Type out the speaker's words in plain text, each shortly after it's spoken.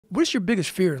what's your biggest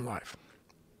fear in life?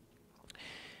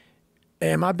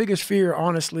 And my biggest fear,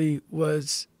 honestly,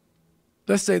 was,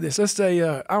 let's say this. Let's say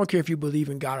I don't care if you believe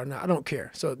in God or not. I don't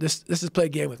care. So let's just play a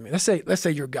game with me. Let's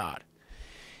say you're God,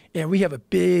 and we have a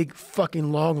big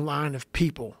fucking long line of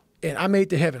people. And I made it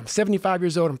to heaven. I'm 75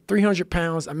 years old. I'm 300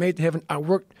 pounds. I made it to heaven. I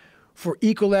worked for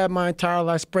Ecolab my entire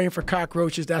life, spraying for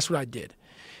cockroaches. That's what I did.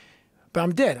 But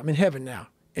I'm dead. I'm in heaven now.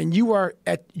 And you're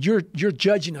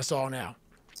judging us all now.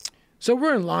 So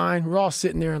we're in line. We're all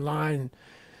sitting there in line. And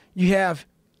you have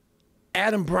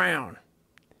Adam Brown.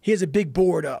 He has a big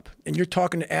board up, and you're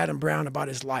talking to Adam Brown about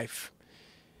his life.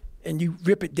 And you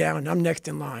rip it down, and I'm next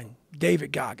in line,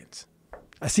 David Goggins.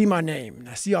 I see my name, and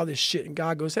I see all this shit, and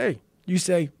God goes, hey, you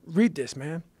say, read this,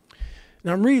 man.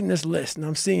 And I'm reading this list, and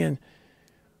I'm seeing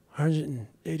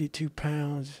 182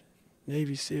 pounds,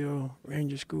 Navy SEAL,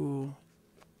 Ranger School,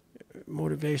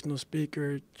 motivational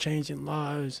speaker, changing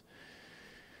lives.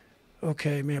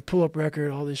 Okay, man, pull-up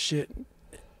record, all this shit.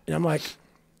 And I'm like,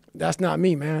 that's not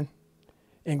me, man.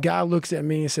 And God looks at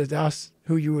me and says, that's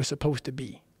who you were supposed to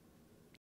be.